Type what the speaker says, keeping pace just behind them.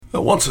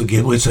Once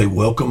again, we say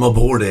welcome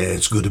aboard.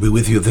 It's good to be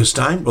with you this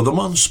time. Brother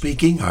Munn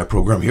speaking. Our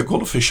program here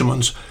called A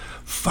Fisherman's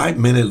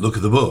 5-Minute Look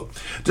at the Book.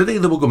 Today,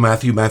 the book of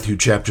Matthew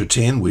chapter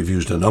 10. We've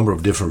used a number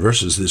of different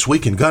verses this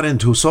week and got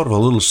into sort of a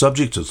little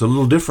subject that's a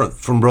little different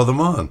from Brother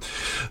Munn.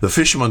 The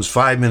Fisherman's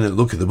 5-Minute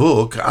Look at the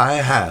Book. I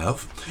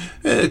have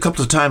a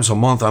couple of times a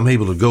month, I'm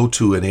able to go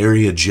to an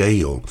area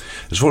jail.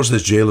 As far as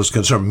this jail is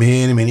concerned,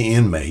 many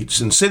inmates,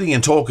 and sitting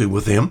and talking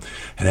with them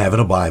and having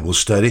a Bible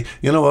study.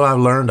 You know what I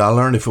learned? I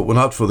learned if it were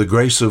not for the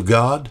grace of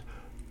God,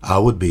 I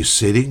would be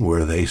sitting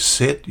where they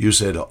sit. You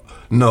said,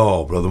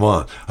 no, Brother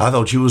Munn, I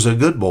thought you was a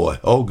good boy.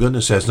 Oh,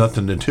 goodness, has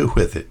nothing to do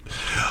with it.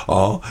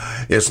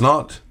 It's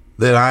not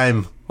that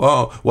I'm,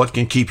 what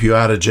can keep you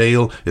out of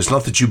jail? It's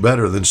not that you're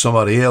better than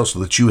somebody else,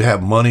 that you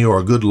have money or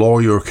a good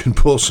lawyer can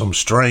pull some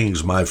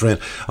strings, my friend.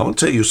 I'm going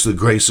to tell you it's the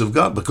grace of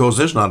God, because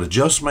there's not a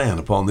just man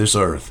upon this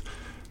earth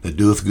that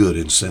doeth good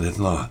and sinneth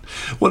not.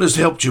 What has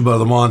helped you,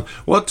 Brother Munn?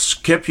 What's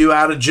kept you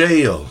out of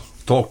jail?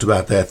 Talked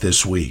about that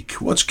this week.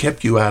 What's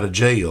kept you out of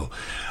jail?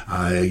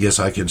 I guess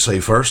I can say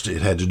first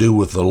it had to do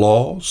with the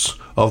laws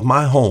of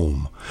my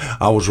home.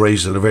 I was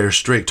raised in a very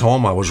strict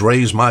home.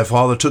 My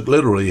father took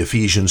literally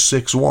Ephesians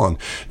 6:1.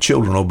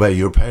 Children, obey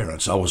your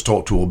parents. I was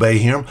taught to obey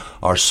him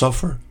or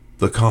suffer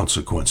the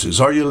consequences.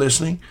 Are you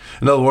listening?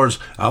 In other words,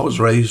 I was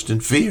raised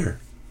in fear.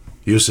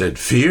 You said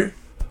fear?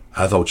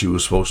 I thought you were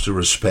supposed to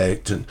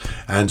respect. And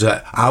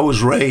I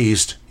was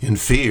raised in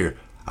fear.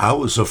 I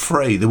was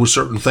afraid. There were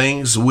certain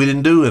things we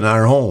didn't do in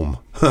our home.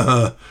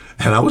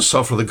 And I would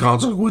suffer the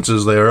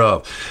consequences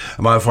thereof.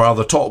 My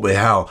father taught me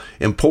how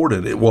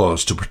important it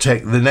was to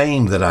protect the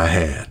name that I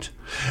had.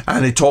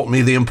 And he taught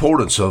me the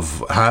importance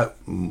of how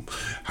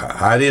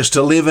it is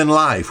to live in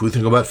life. We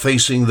think about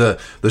facing the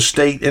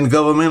state and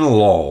governmental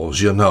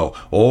laws, you know.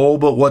 Oh,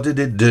 but what did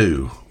it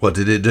do? What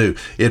did it do?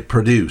 It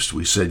produced,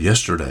 we said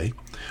yesterday,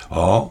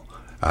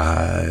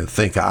 I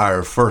think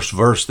our first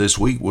verse this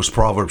week was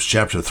Proverbs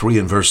chapter 3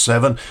 and verse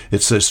 7.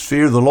 It says,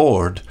 fear the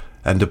Lord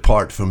and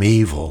depart from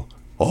evil.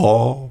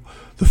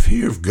 The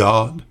fear of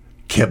God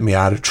kept me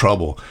out of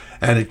trouble.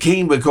 And it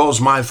came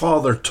because my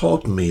father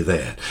taught me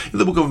that. In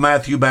the book of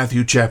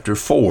Matthew chapter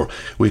 4,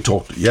 we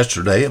talked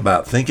yesterday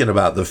about thinking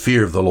about the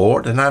fear of the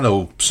Lord. And I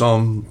know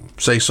some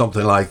say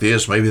something like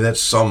this. Maybe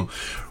that's some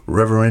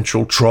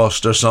reverential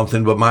trust or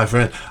something. But my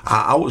friend,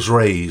 I was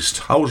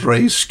raised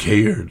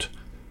scared.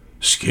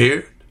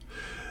 Scared.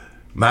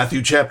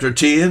 Matthew chapter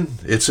 10,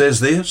 it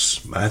says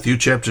this. Matthew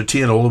chapter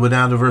 10, all the way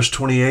down to verse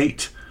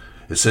 28.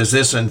 It says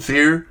this, and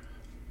fear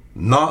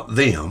not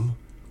them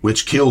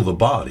which kill the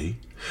body,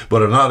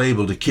 but are not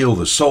able to kill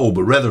the soul,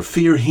 but rather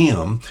fear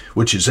him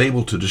which is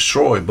able to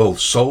destroy both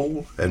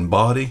soul and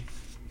body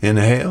in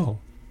hell.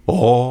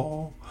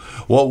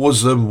 What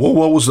was the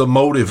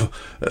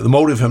motive? The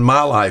motive in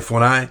my life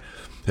when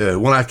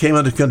I came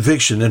under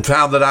conviction and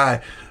found that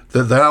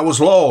I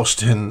was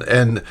lost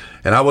and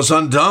I was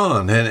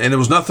undone and there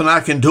was nothing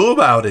I can do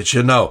about it,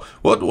 you know.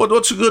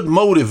 What's a good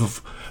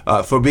motive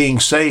for being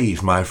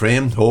saved, my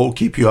friend?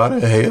 Keep you out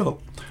of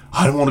hell.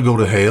 I don't want to go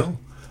to hell.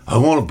 I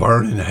want to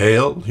burn in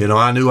hell. You know,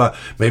 I knew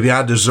maybe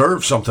I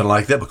deserved something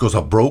like that because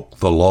I broke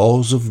the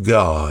laws of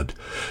God.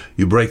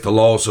 You break the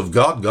laws of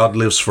God, God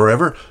lives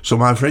forever. So,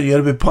 my friend, you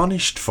got to be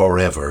punished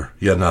forever,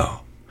 you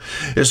know.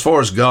 As far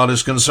as God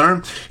is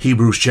concerned,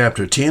 Hebrews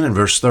chapter 10 and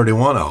verse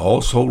 31, I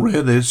also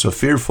read that it's a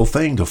fearful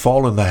thing to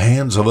fall in the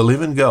hands of a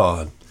living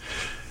God.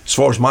 As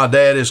far as my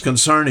dad is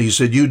concerned, he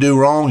said, you do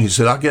wrong. He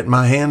said, I'll get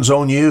my hands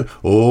on you.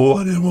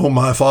 I didn't want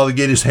my father to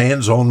get his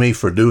hands on me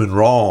for doing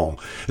wrong.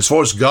 As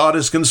far as God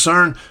is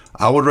concerned,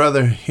 I would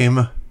rather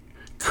him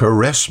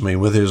caress me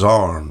with his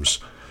arms.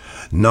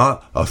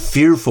 Not a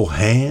fearful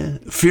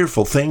thing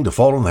to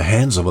fall in the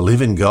hands of a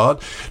living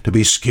God, to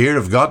be scared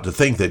of God, to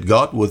think that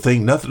God would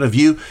think nothing of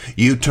you.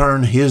 You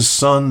turn his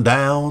son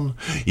down.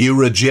 You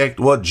reject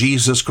what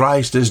Jesus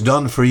Christ has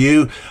done for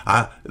you.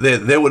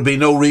 There would be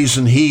no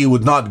reason he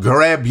would not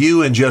grab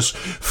you and just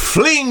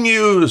fling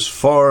you as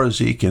far as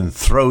he can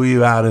throw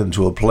you out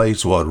into a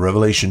place,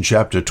 Revelation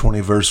chapter 20,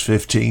 verse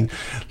 15,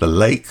 the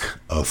lake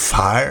of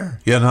fire,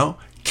 you know,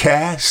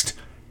 cast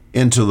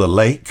into the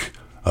lake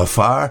of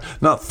fire,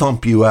 not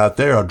thump you out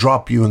there or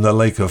drop you in the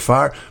lake of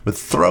fire, but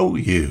throw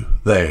you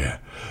there.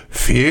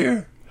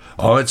 Fear?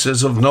 It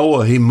says of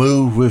Noah, he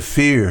moved with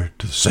fear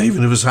to the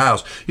saving of his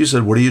house. You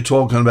said, what are you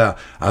talking about?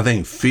 I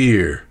think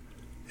fear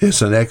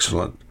is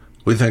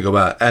we think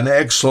about an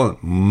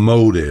excellent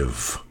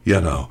motive, you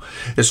know.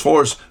 As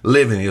far as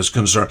living is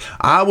concerned,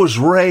 I was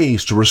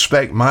raised to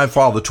respect my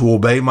father, to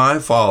obey my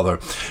father.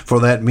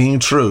 For that being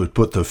true, it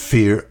put the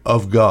fear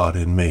of God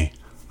in me.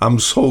 I'm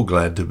so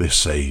glad to be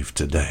saved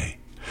today.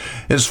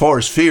 As far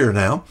as fear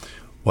now,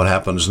 what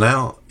happens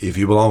now if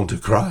you belong to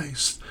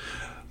Christ?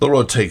 The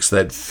Lord takes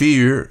that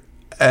fear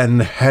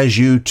and has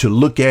you to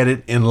look at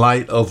it in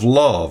light of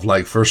love,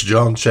 like 1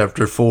 John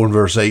chapter 4 and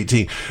verse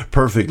 18.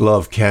 Perfect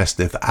love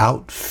casteth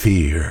out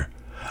fear.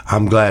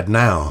 I'm glad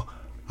now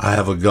I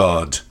have a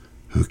God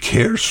who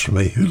cares for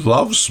me, who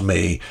loves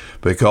me,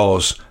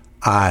 because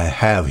I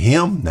have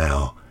him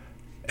now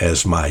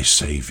as my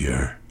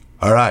Savior.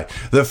 All right.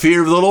 The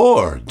fear of the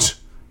Lord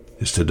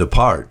is to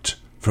depart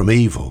from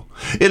evil.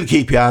 It'll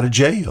keep you out of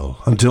jail.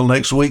 Until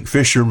next week,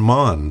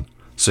 Fisherman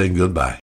saying goodbye.